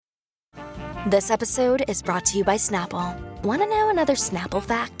This episode is brought to you by Snapple. Want to know another Snapple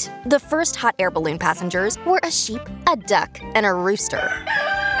fact? The first hot air balloon passengers were a sheep, a duck, and a rooster.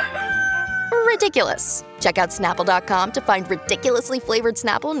 Ridiculous. Check out Snapple.com to find ridiculously flavored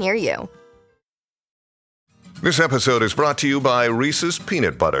Snapple near you. This episode is brought to you by Reese's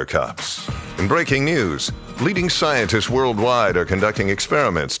Peanut Butter Cups. In breaking news, leading scientists worldwide are conducting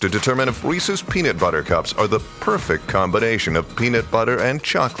experiments to determine if Reese's Peanut Butter Cups are the perfect combination of peanut butter and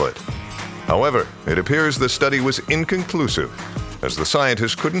chocolate. However, it appears the study was inconclusive, as the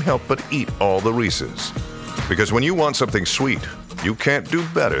scientists couldn't help but eat all the Reese's. Because when you want something sweet, you can't do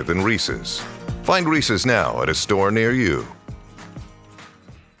better than Reese's. Find Reese's now at a store near you.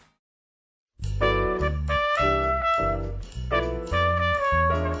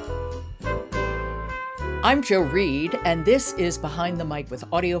 I'm Jo Reed, and this is Behind the Mic with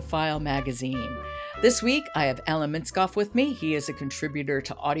AudioFile magazine. This week, I have Alan Minskoff with me. He is a contributor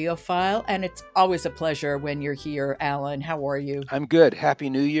to AudioFile, and it's always a pleasure when you're here, Alan. How are you? I'm good. Happy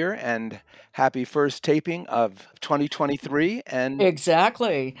New Year and happy first taping of 2023. And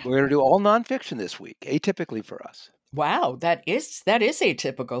exactly. We're going to do all nonfiction this week, atypically for us. Wow, that is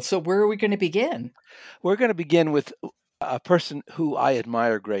atypical. So where are we going to begin? We're going to begin with a person who I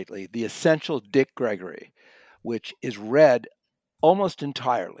admire greatly, the essential Dick Gregory, which is read almost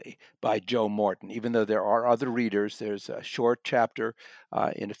entirely by Joe Morton, even though there are other readers. There's a short chapter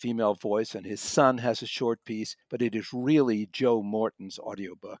in a female voice, and his son has a short piece, but it is really Joe Morton's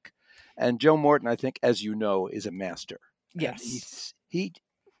audiobook. And Joe Morton, I think, as you know, is a master. Yes. He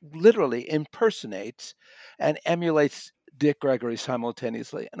literally impersonates and emulates Dick Gregory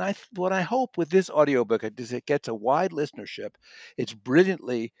simultaneously. And what I hope with this audiobook is it gets a wide listenership. It's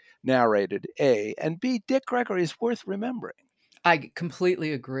brilliantly narrated, A, and B, Dick Gregory is worth remembering. I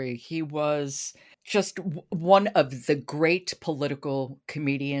completely agree. He was just one of the great political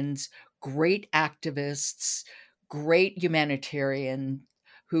comedians, great activists, great humanitarian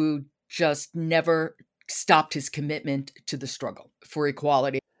who just never stopped his commitment to the struggle for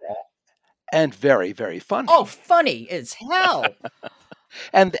equality. And very, very funny. Oh, funny as hell.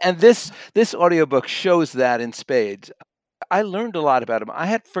 and this audiobook shows that in spades. I learned a lot about him. I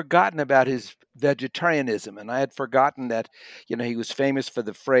had forgotten about his vegetarianism, and I had forgotten that, he was famous for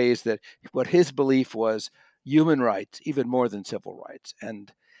the phrase that what his belief was human rights, even more than civil rights.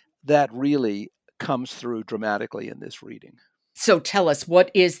 And that really comes through dramatically in this reading. So tell us, what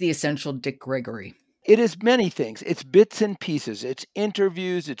is the essential Dick Gregory? It is many things. It's bits and pieces. It's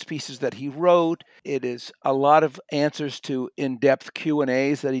interviews. It's pieces that he wrote. It is a lot of answers to in-depth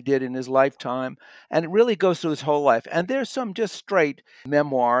Q&As that he did in his lifetime. And it really goes through his whole life. And there's some just straight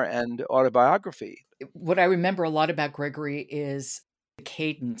memoir and autobiography. What I remember a lot about Gregory is the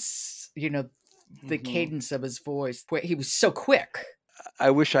cadence, the cadence of his voice. He was so quick.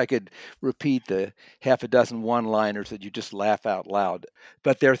 I wish I could repeat the half a dozen one-liners that you just laugh out loud,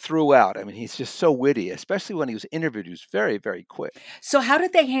 but they're throughout. I mean, he's just so witty, especially when he was interviewed. He was very, very quick. So how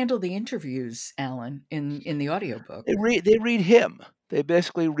did they handle the interviews, Alan, in the audiobook? They read him. They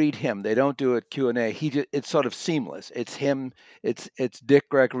basically read him. They don't do a Q&A. It's sort of seamless. It's him. It's Dick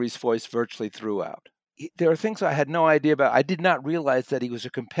Gregory's voice virtually throughout. There are things I had no idea about. I did not realize that he was a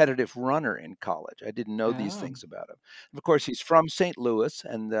competitive runner in college. I didn't know these things about him. Of course, he's from St. Louis,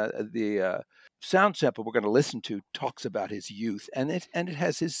 and the sound sample we're going to listen to talks about his youth, and it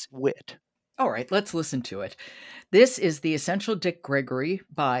has his wit. All right, let's listen to it. This is The Essential Dick Gregory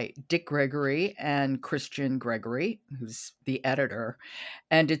by Dick Gregory and Christian Gregory, who's the editor,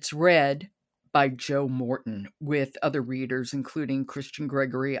 and it's read by Joe Morton, with other readers, including Christian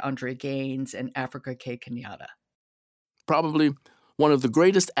Gregory, Andre Gaines, and Africa K. Kenyatta. Probably one of the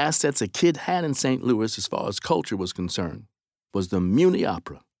greatest assets a kid had in St. Louis as far as culture was concerned was the Muni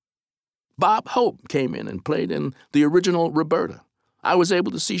Opera. Bob Hope came in and played in the original Roberta. I was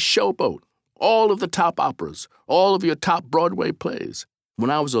able to see Showboat, all of the top operas, all of your top Broadway plays,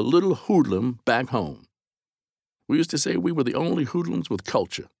 when I was a little hoodlum back home. We used to say we were the only hoodlums with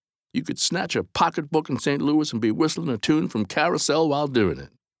culture. You could snatch a pocketbook in St. Louis and be whistling a tune from Carousel while doing it.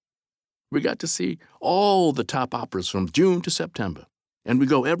 We got to see all the top operas from June to September, and we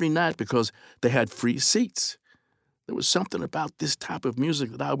go every night because they had free seats. There was something about this type of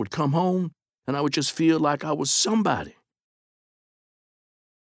music that I would come home and I would just feel like I was somebody.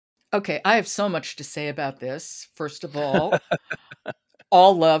 Okay, I have so much to say about this. First of all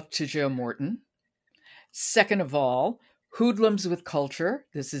love to Joe Morton. Second of all, hoodlums with culture.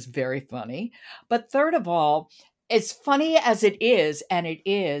 This is very funny. But third of all, as funny as it is, and it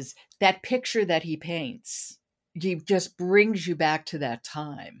is, that picture that he paints, he just brings you back to that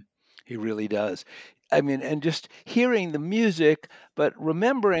time. He really does. I mean, and just hearing the music, but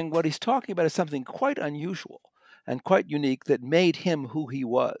remembering what he's talking about is something quite unusual and quite unique that made him who he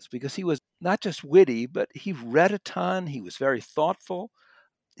was, because he was not just witty, but he read a ton. He was very thoughtful.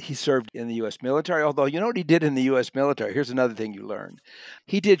 He served in the U.S. military, although you know what he did in the U.S. military? Here's another thing you learn.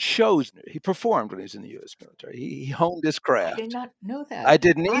 He did shows. He performed when he was in the U.S. military. He honed his I craft. did not know that. I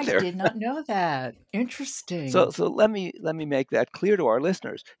didn't I either. did not know that. Interesting. So let me make that clear to our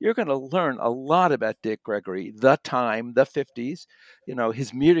listeners. You're going to learn a lot about Dick Gregory, the time, the 50s, you know,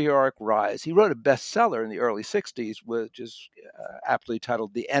 his meteoric rise. He wrote a bestseller in the early 60s, which is aptly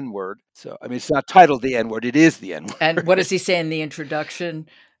titled The N-Word. So, I mean, it's not titled The N-Word, it is The N-Word. And what does he say in the introduction?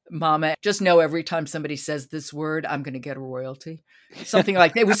 Mama, just know every time somebody says this word, I'm going to get a royalty. Something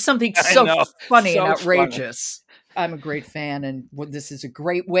like that. It was something so funny and outrageous. I'm a great fan, and this is a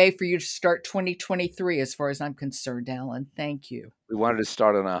great way for you to start 2023 as far as I'm concerned, Alan. Thank you. We wanted to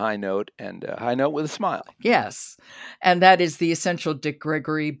start on a high note, and a high note with a smile. Yes. And that is The Essential Dick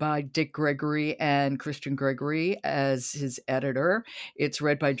Gregory by Dick Gregory and Christian Gregory as his editor. It's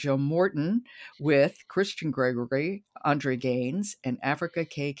read by Joe Morton with Christian Gregory, Andre Gaines, and Africa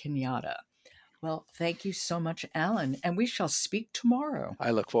K. Kenyatta. Well, thank you so much, Alan, and we shall speak tomorrow.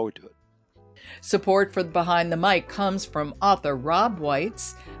 I look forward to it. Support for Behind the Mic comes from author Rob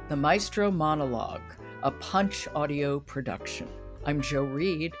White's The Maestro Monologue, a Punch audio production. I'm Joe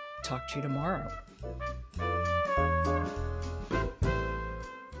Reed. Talk to you tomorrow.